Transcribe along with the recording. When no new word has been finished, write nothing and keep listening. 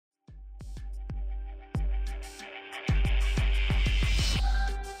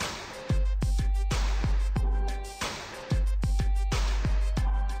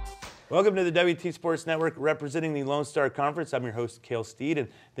Welcome to the WT Sports Network, representing the Lone Star Conference. I'm your host, Cale Steed, and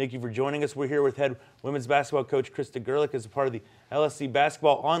thank you for joining us. We're here with head women's basketball coach Krista Gerlich as a part of the LSC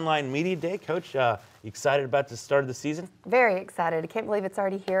Basketball Online Media Day. Coach, you excited about the start of the season? Very excited. I can't believe it's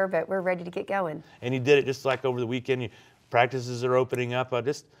already here, but we're ready to get going. And you did it just like over the weekend. Practices are opening up.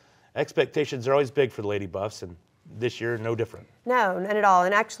 Just expectations are always big for the Lady Buffs, and this year, no different. No, not at all.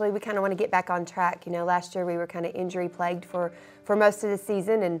 And actually, we kind of want to get back on track. You know, last year we were kind of injury plagued for most of the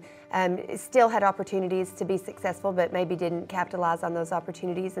season, and still had opportunities to be successful, but maybe didn't capitalize on those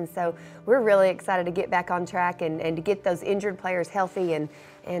opportunities. And so we're really excited to get back on track and to get those injured players healthy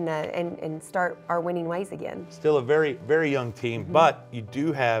and start our winning ways again. Still a very, very young team, but you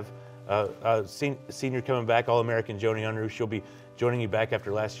do have a senior coming back, All-American Joni Unruh. She'll be joining you back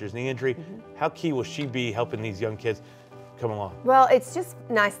after last year's knee injury. How key will she be helping these young kids come along? Well, it's just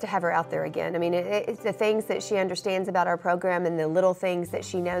nice to have her out there again. I mean, it's the things that she understands about our program and the little things that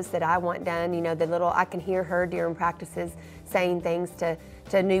she knows that I want done. You know, I can hear her during practices saying things to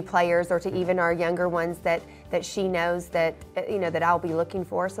new players or to even our younger ones that she knows that, you know, that I'll be looking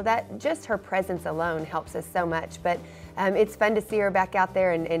for. So that just her presence alone helps us so much. But it's fun to see her back out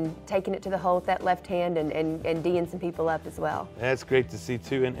there and taking it to the hole with that left hand and D'ing some people up as well. That's great to see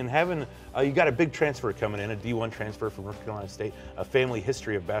too. And having, you got a big transfer coming in, a D1 transfer from North Carolina State, a family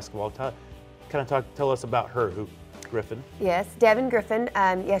history of basketball. Tell us about her, Griffin. Yes, Devin Griffin.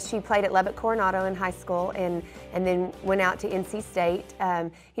 Yes, she played at Lubbock Coronado in high school and then went out to NC State.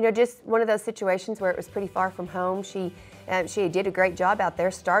 You know, just one of those situations where it was pretty far from home. She did a great job out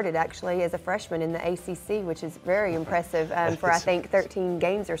there, started actually as a freshman in the ACC, which is very impressive for I think 13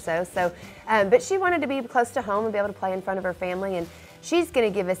 games or so. But she wanted to be close to home and be able to play in front of her family, and she's going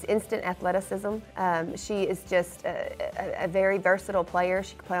to give us instant athleticism. She is just a very versatile player.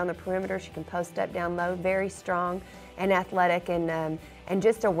 She can play on the perimeter, she can post up, down low, very strong and athletic, and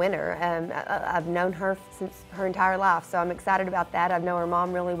just a winner. I've known her since her entire life, so I'm excited about that. I know her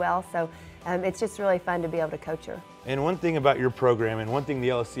mom really well, so it's just really fun to be able to coach her. And one thing about your program, and one thing the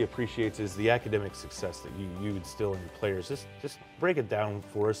LSC appreciates, is the academic success that you instill in your players. Just break it down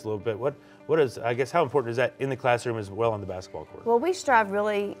for us a little bit. What is, I guess, how important is that in the classroom as well on the basketball court? Well, we strive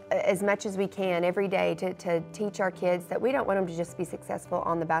really as much as we can every day to teach our kids that we don't want them to just be successful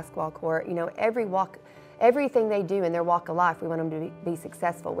on the basketball court. You know, everything they do in their walk of life, we want them to be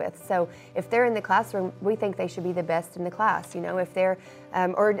successful with. So if they're in the classroom, we think they should be the best in the class, you know, if they're,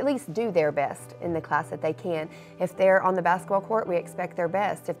 or at least do their best in the class that they can. If they're on the basketball court, we expect their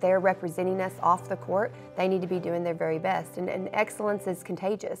best. If they're representing us off the court, they need to be doing their very best. And excellence is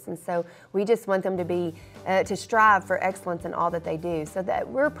contagious. And so we just want them to be, to strive for excellence in all that they do. So that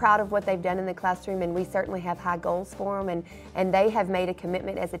we're proud of what they've done in the classroom, and we certainly have high goals for them. And they have made a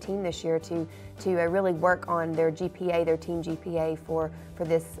commitment as a team this year to really work on their GPA, their team GPA for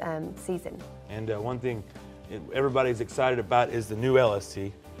this season. And one thing everybody's excited about is the new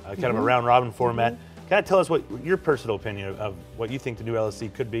LSC, kind of a round robin format. Kind of tell us what your personal opinion of what you think the new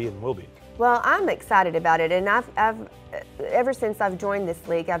LSC could be and will be. Well, I'm excited about it, and I've ever since I've joined this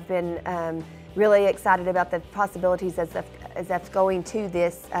league, I've been really excited about the possibilities as that's going to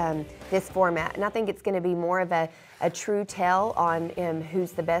this this format. And I think it's going to be more of a true tell on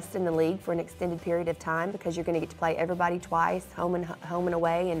who's the best in the league for an extended period of time, because you're going to get to play everybody twice, home and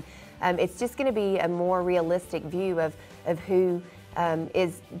away, and it's just going to be a more realistic view of who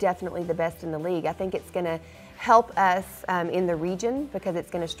is definitely the best in the league. I think it's going to help us in the region, because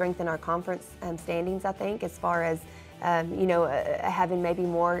it's going to strengthen our conference standings, I think, as far as you know, having maybe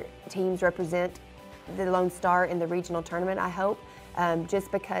more teams represent the Lone Star in the regional tournament, I hope,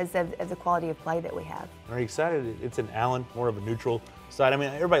 just because of the quality of play that we have. Are you excited? It's in Allen, more of a neutral side. I mean,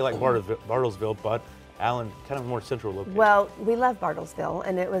 everybody liked Bartlesville, but Allen, kind of more central location. Well, we love Bartlesville,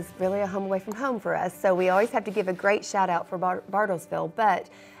 and it was really a home away from home for us, so we always have to give a great shout out for Bartlesville, but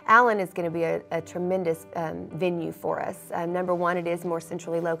Allen is going to be a tremendous venue for us. Number one, it is more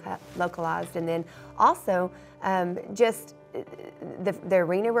centrally localized, and then also just the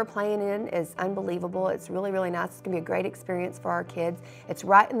arena we're playing in is unbelievable. It's really, really nice. It's going to be a great experience for our kids. It's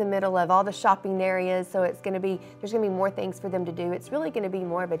right in the middle of all the shopping areas, so there's going to be more things for them to do. It's really going to be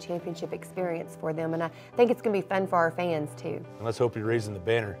more of a championship experience for them, and I think it's going to be fun for our fans too. And let's hope you're raising the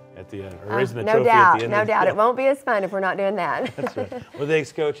banner at the end, or raising the trophy at the end. No doubt. It won't be as fun if we're not doing that. That's right. Well,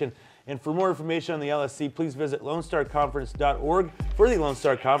 thanks, Coach. And for more information on the LSC, please visit LoneStarConference.org. For the Lone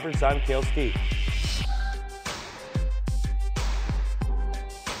Star Conference, I'm Cale Steed.